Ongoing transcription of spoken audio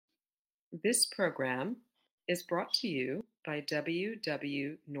This program is brought to you by W.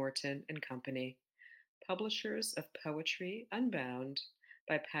 W. Norton and Company, publishers of Poetry Unbound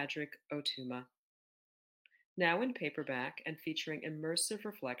by Padraig Ó Tuama. Now in paperback and featuring immersive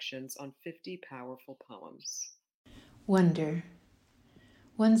reflections on 50 powerful poems. Wonder.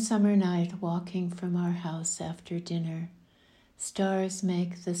 One summer night, walking from our house after dinner, stars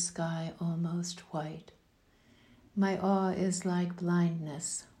make the sky almost white. My awe is like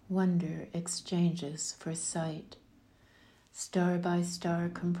blindness, wonder exchanges for sight. Star by star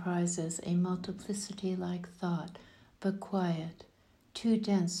comprises a multiplicity like thought, but quiet, too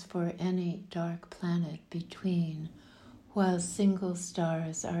dense for any dark planet between, while single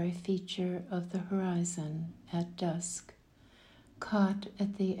stars are a feature of the horizon at dusk, caught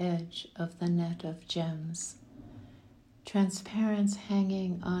at the edge of the net of gems. Transparence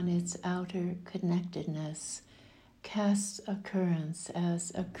hanging on its outer connectedness casts occurrence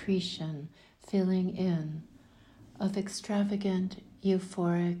as accretion filling in of extravagant,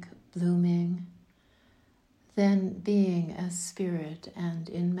 euphoric blooming, then being as spirit and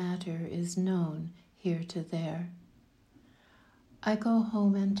in matter is known here to there. I go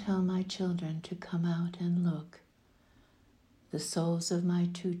home and tell my children to come out and look. The souls of my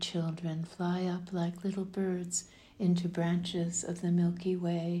two children fly up like little birds into branches of the Milky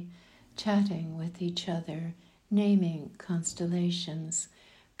Way, chatting with each other, naming constellations,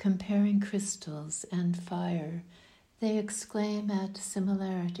 comparing crystals and fire. They exclaim at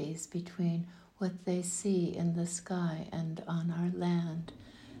similarities between what they see in the sky and on our land.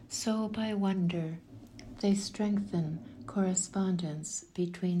 So by wonder, they strengthen correspondence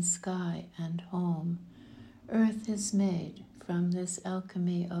between sky and home. Earth is made from this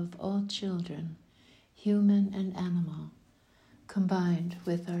alchemy of all children, human and animal, combined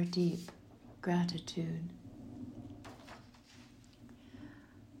with our deep gratitude.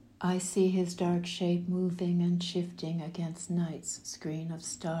 I see his dark shape moving and shifting against night's screen of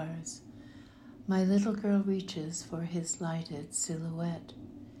stars. My little girl reaches for his lighted silhouette.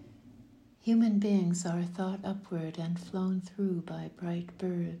 Human beings are thought upward and flown through by bright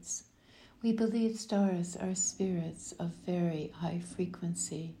birds. We believe stars are spirits of very high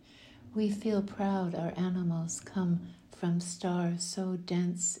frequency. We feel proud our animals come from stars so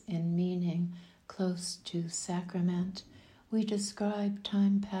dense in meaning, close to sacrament. We describe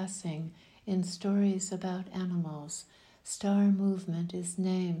time passing in stories about animals. Star movement is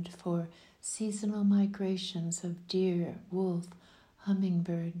named for seasonal migrations of deer, wolf,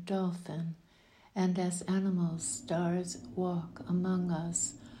 hummingbird, dolphin. And as animals, stars walk among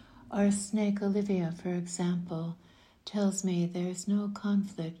us. Our snake Olivia, for example, tells me there's no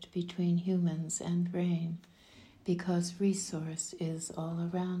conflict between humans and rain because resource is all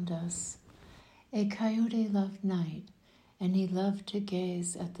around us. A coyote loved night, and he loved to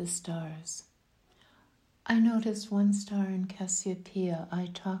gaze at the stars. I noticed one star in Cassiopeia. I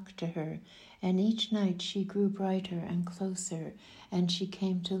talked to her, and each night she grew brighter and closer, and she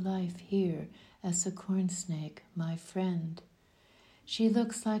came to life here as a corn snake, my friend. She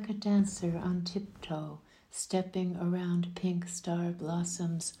looks like a dancer on tiptoe, stepping around pink star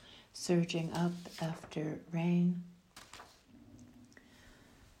blossoms, surging up after rain.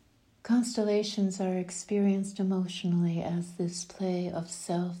 Constellations are experienced emotionally as this play of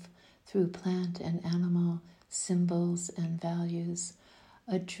self through plant and animal, symbols and values.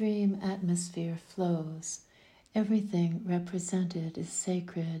 A dream atmosphere flows. Everything represented is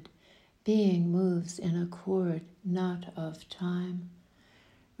sacred. Being moves in a chord not of time.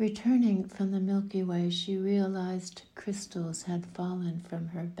 Returning from the Milky Way, she realized crystals had fallen from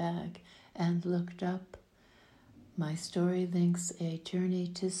her bag and looked up. My story links a journey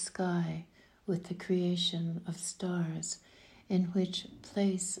to sky with the creation of stars, in which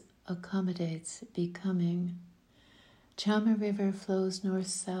place accommodates becoming. Chama River flows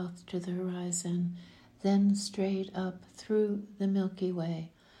north-south to the horizon, then straight up through the Milky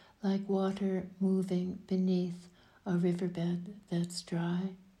Way, like water moving beneath a riverbed that's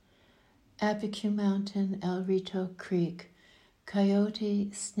dry. Abiquiu Mountain, El Rito Creek,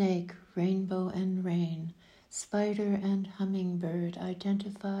 coyote, snake, rainbow and rain, spider and hummingbird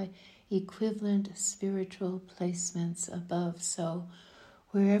identify equivalent spiritual placements above, so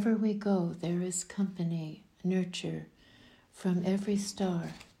wherever we go there is company, nurture, from every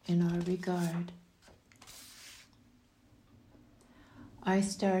star in our regard. I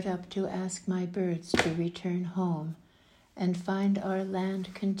start up to ask my birds to return home and find our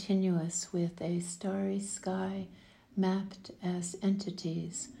land continuous with a starry sky mapped as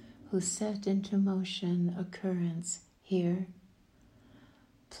entities who set into motion occurrence here.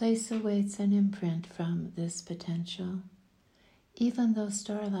 Place awaits an imprint from this potential. Even though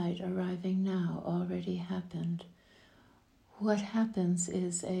starlight arriving now already happened, what happens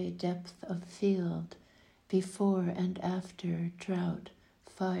is a depth of field before and after drought,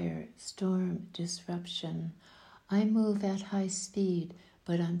 fire, storm, disruption. I move at high speed,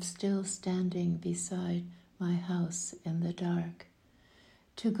 but I'm still standing beside my house in the dark.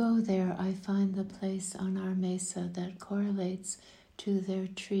 To go there, I find the place on our mesa that correlates to their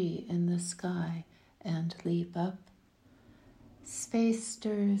tree in the sky and leap up. Space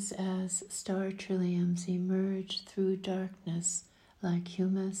stirs as star trilliums emerge through darkness like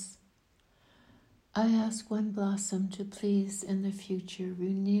humus. I ask one blossom to please in the future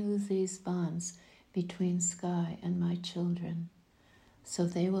renew these bonds between sky and my children, so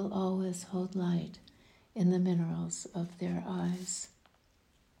they will always hold light in the minerals of their eyes.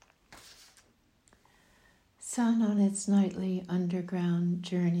 Sun on its nightly underground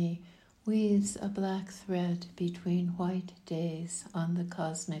journey weaves a black thread between white days on the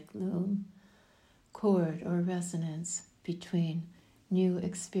cosmic loom, chord or resonance between new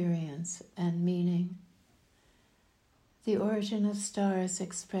experience and meaning. The origin of stars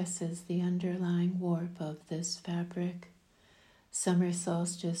expresses the underlying warp of this fabric. Summer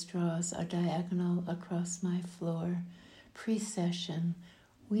solstice draws a diagonal across my floor, precession,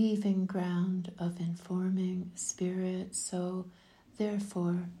 weaving ground of informing spirit, so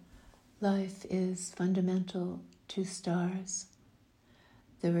therefore life is fundamental to stars.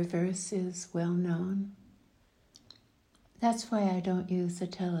 The reverse is well known. That's why I don't use a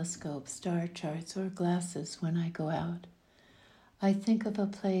telescope, star charts, or glasses when I go out. I think of a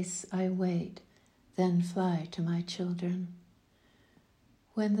place, I wait, then fly to my children.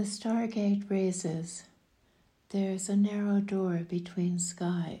 When the stargate raises, there's a narrow door between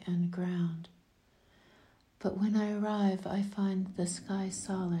sky and ground. But when I arrive, I find the sky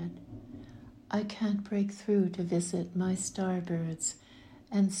solid. I can't break through to visit my starbirds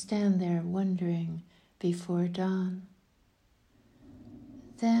and stand there wondering before dawn.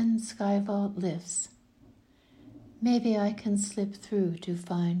 Then sky vault lifts. Maybe I can slip through to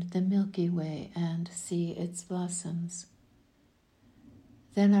find the Milky Way and see its blossoms.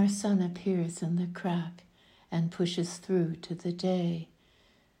 Then our sun appears in the crack and pushes through to the day.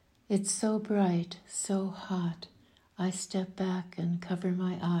 It's so bright, so hot, I step back and cover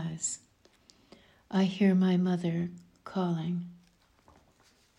my eyes. I hear my mother calling.